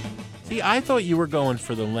doors. See, I thought you were going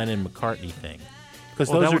for the Lennon-McCartney thing. Because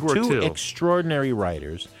Well, those that are would work, two too. extraordinary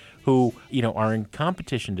writers who, you know, are in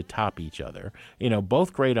competition to top each other. You know,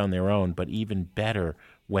 both great on their own, but even better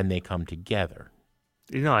when they come together.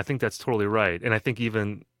 You know, I think that's totally right. And I think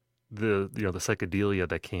even the psychedelia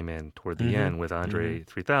that came in toward the end with Andre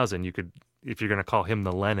 3000, you could, if you're going to call him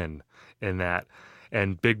the Lennon in that,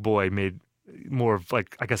 and Big Boy made more of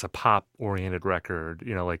like, I guess, a pop oriented record,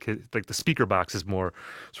 you know, like the speaker box is more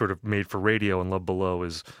sort of made for radio, and Love Below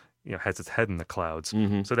is, you know, has its head in the clouds.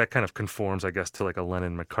 So that kind of conforms, I guess, to like a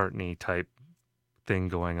Lennon-McCartney type thing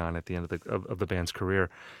going on at the end of the band's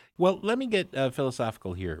career. Well, let me get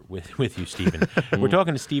philosophical here with you, Steven. We're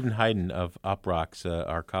talking to Steven Hyden of Uproxx,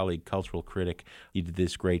 our colleague, cultural critic. He did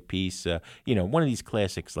this great piece. You know, one of these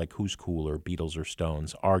classics like Who's Cooler, Beatles or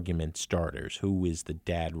Stones, argument starters. Who is the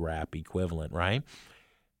dad rap equivalent, right?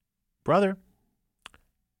 Brother,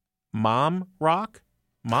 mom rock,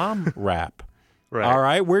 mom rap. Right. All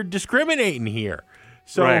right, we're discriminating here.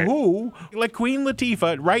 So Right. who, like Queen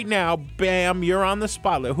Latifah, right now, bam, you're on the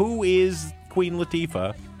spotlight. Who is Queen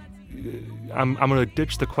Latifah? I'm going to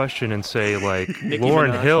ditch the question and say like Nicki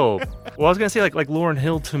Lauryn Minaj. Hill. Well, I was going to say like Lauryn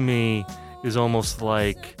Hill to me is almost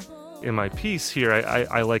like, in my piece here,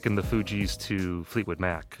 I liken the Fugees to Fleetwood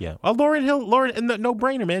Mac. Yeah. Oh, Lauryn Hill, and the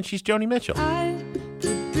no-brainer, man. She's Joni Mitchell.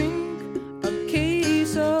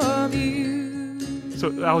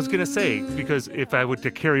 So I was going to say, because if I were to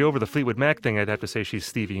carry over the Fleetwood Mac thing, I'd have to say she's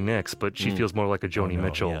Stevie Nicks, but she feels more like a Joni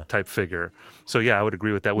Mitchell type figure. So yeah, I would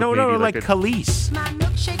agree with that. No, like Khalees. My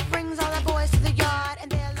milkshake brings all the boys to the yard, and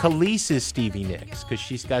they're like, Khalees is Stevie Nicks because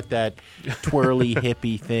she's got that twirly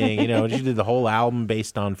hippie thing. You know, she did the whole album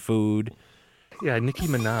based on food. Yeah, Nicki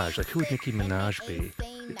Minaj. Like, who would Nicki Minaj be?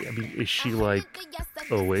 I mean, is she like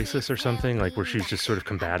Oasis or something? Like, where she's just sort of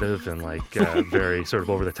combative and like very sort of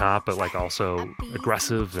over the top, but like also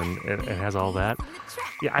aggressive and has all that?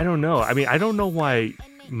 Yeah, I don't know. I mean, I don't know why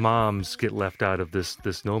moms get left out of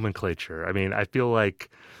this nomenclature. I mean, I feel like,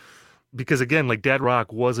 because again, like dad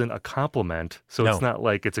rock wasn't a compliment, so it's not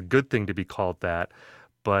like it's a good thing to be called that.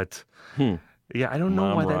 But yeah, I don't know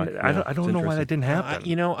Mom why rock, that. yeah, I don't know why that didn't happen.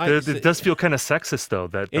 It does feel kind of sexist though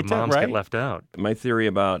that the moms get left out. My theory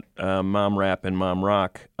about mom rap and mom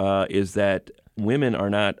rock is that women are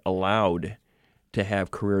not allowed to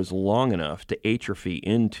have careers long enough to atrophy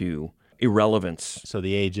into irrelevance. So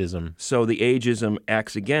the ageism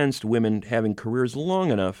acts against women having careers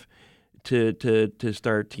long enough to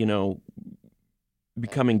start, you know,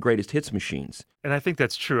 becoming greatest hits machines. And I think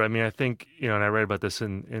that's true. I mean, I think, you know, and I read about this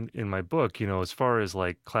in my book, you know, as far as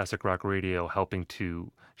like classic rock radio helping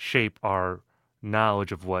to shape our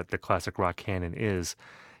knowledge of what the classic rock canon is,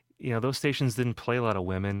 you know, those stations didn't play a lot of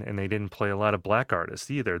women, and they didn't play a lot of black artists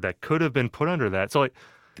either that could have been put under that. So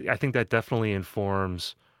I think that definitely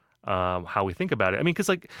informs how we think about it. I mean, because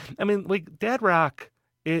like dad rock,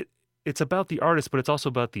 it's about the artist, but it's also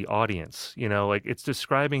about the audience. You know, like it's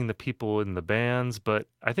describing the people in the bands, but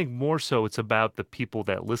I think more so it's about the people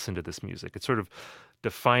that listen to this music. It's sort of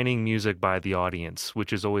defining music by the audience,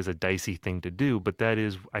 which is always a dicey thing to do, but that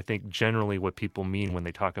is, I think, generally what people mean when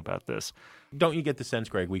they talk about this. Don't you get the sense,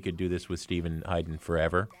 Greg, we could do this with Steven Hyden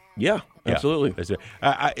forever? Yeah, absolutely.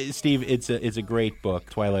 Steve, it's a great book,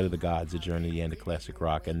 Twilight of the Gods, A Journey to the End of Classic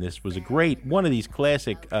Rock, and this was one of these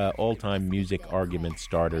classic all-time music argument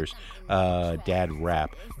starters, dad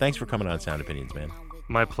rap. Thanks for coming on Sound Opinions, man.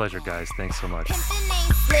 My pleasure, guys. Thanks so much.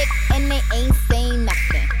 slick and they ain't saying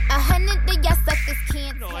nothing. 100 of y'all suckers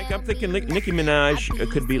can't. You know, like I'm thinking Nicki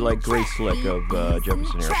Minaj could be like Grace Slick of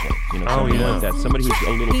Jefferson Airplane. You know, somebody like that. Somebody who's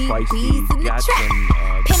a little feisty, got some.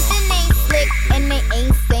 Pimpin' ain't slick and they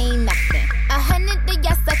ain't saying nothing. 100 of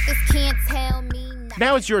y'all suckers can't tell me nothing.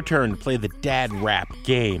 Now it's your turn to play the dad rap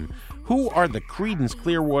game. Who are the Creedence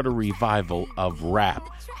Clearwater Revival of rap?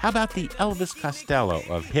 How about the Elvis Costello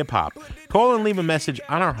of hip-hop? Call and leave a message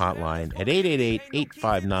on our hotline at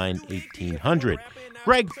 888-859-1800.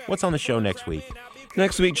 Greg, what's on the show next week?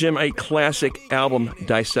 Next week, Jim, a classic album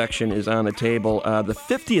dissection is on the table. The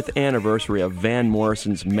 50th anniversary of Van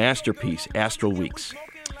Morrison's masterpiece, Astral Weeks.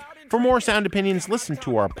 For more Sound Opinions, listen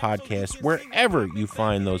to our podcast wherever you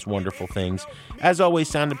find those wonderful things. As always,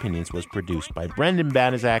 Sound Opinions was produced by Brendan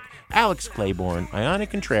Banaszak, Alex Claiborne, Iona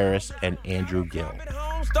Contreras, and Andrew Gill.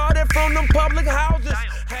 Started from them public houses.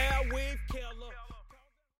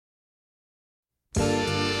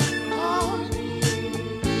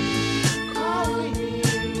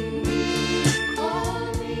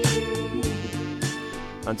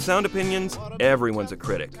 On Sound Opinions, everyone's a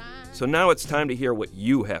critic. So now it's time to hear what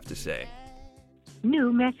you have to say.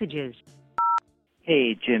 New messages.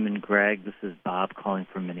 Hey, Jim and Greg. This is Bob calling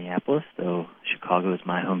from Minneapolis, though Chicago is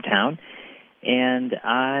my hometown. And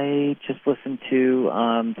I just listened to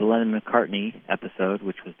the Lennon-McCartney episode,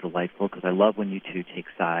 which was delightful because I love when you two take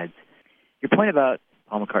sides. Your point about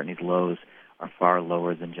Paul McCartney's lows are far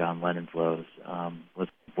lower than John Lennon's lows was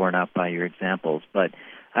borne out by your examples. But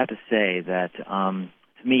I have to say that, to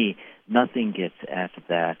me, nothing gets at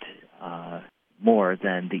that more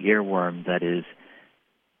than the earworm that is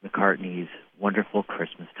McCartney's wonderful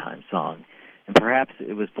Christmas time song. And perhaps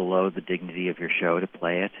it was below the dignity of your show to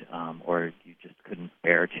play it, or you just couldn't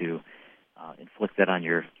bear to inflict that on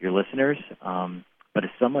your listeners. But as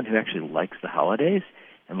someone who actually likes the holidays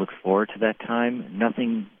and looks forward to that time,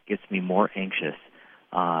 nothing gets me more anxious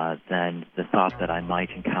than the thought that I might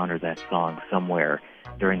encounter that song somewhere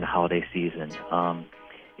during the holiday season.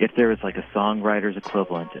 If there was like a songwriter's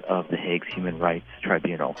equivalent of the Hague's Human Rights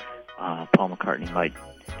Tribunal, Paul McCartney might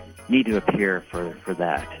need to appear for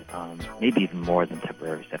that, maybe even more than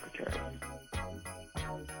temporary secretary.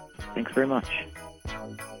 Thanks very much.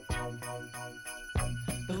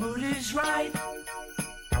 The mood is right,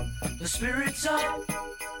 the spirit's up,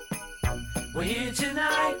 we're here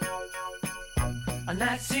tonight, and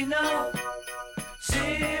that's enough.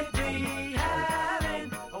 Simply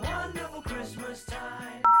having a wonderful Christmas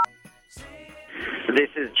time.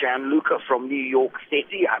 This is Gianluca from New York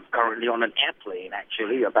City. I'm currently on an airplane,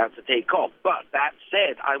 actually, about to take off. But that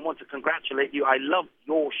said, I want to congratulate you. I loved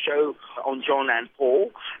your show on John and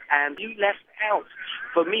Paul, and you left out,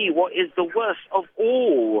 for me, what is the worst of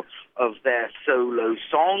all of their solo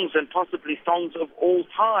songs, and possibly songs of all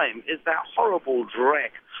time, is that horrible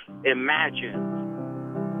dreck, Imagine.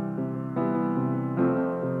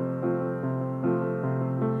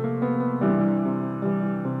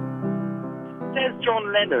 Says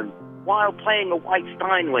John Lennon, while playing a white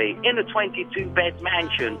Steinway in a 22-bed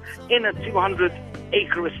mansion in a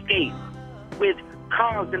 200-acre estate with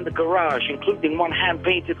cars in the garage, including one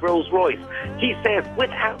hand-painted Rolls-Royce. He says,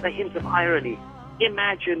 without a hint of irony,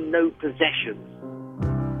 imagine no possessions.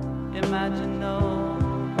 Imagine no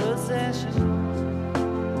possessions.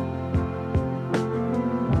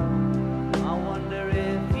 I wonder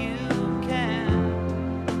if you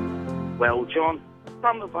can. Well, John,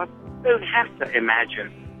 some of us don't have to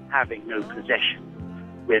imagine having no possessions.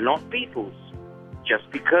 We're not Beatles. Just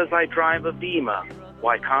because I drive a Beamer,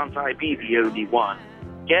 why can't I be the only one?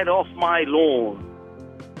 Get off my lawn.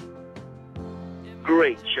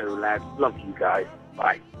 Great show, lads. Love you guys.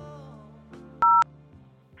 Bye.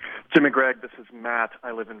 Jim and Greg, this is Matt.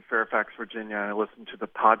 I live in Fairfax, Virginia, and I listen to the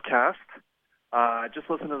podcast. I just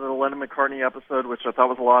listened to the Lennon-McCartney episode, which I thought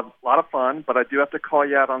was a lot of fun, but I do have to call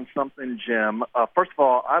you out on something, Jim. First of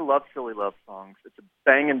all, I love Silly Love Songs. It's a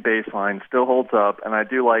banging bass line, still holds up, and I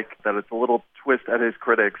do like that it's a little twist at his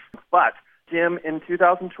critics. But, Jim, in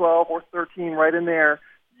 2012 or 13, right in there,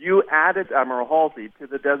 you added Admiral Halsey to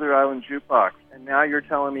the Desert Island Jukebox, and now you're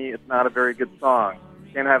telling me it's not a very good song.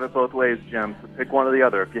 Can't have it both ways, Jim, so pick one or the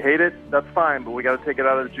other. If you hate it, that's fine, but we got to take it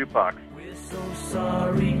out of the jukebox. We're so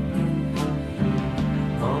sorry,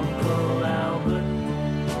 Uncle Albert.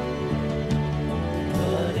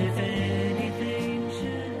 But if anything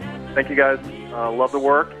should happen... Thank you, guys. Love the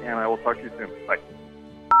work, and I will talk to you soon. Bye.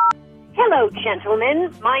 Hello,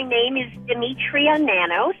 gentlemen. My name is Demetria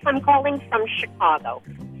Nanos. I'm calling from Chicago.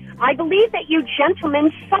 I believe that you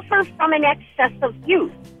gentlemen suffer from an excess of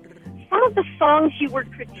youth. Some of the songs you were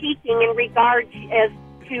critiquing in regards as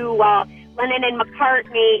to Lennon and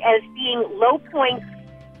McCartney as being low points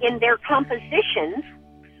in their compositions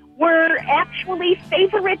were actually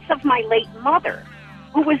favorites of my late mother,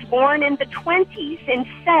 who was born in the 20s, and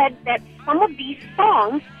said that some of these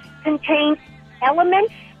songs contained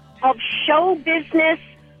elements of show business,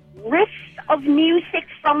 riffs of music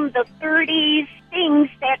from the 30s, things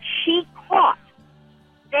that she caught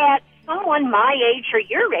that someone my age or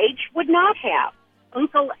your age would not have.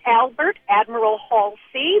 Uncle Albert, Admiral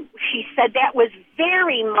Halsey, she said that was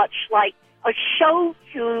very much like a show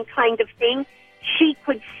tune kind of thing. She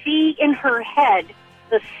could see in her head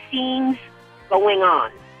the scenes going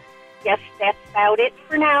on. Yes, that's about it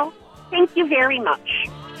for now. Thank you very much.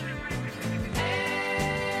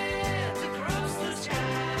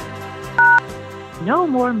 No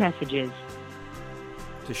more messages.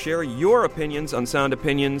 To share your opinions on Sound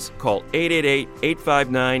Opinions, call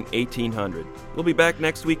 888-859-1800. We'll be back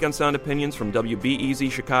next week on Sound Opinions from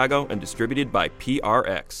WBEZ Chicago and distributed by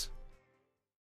PRX.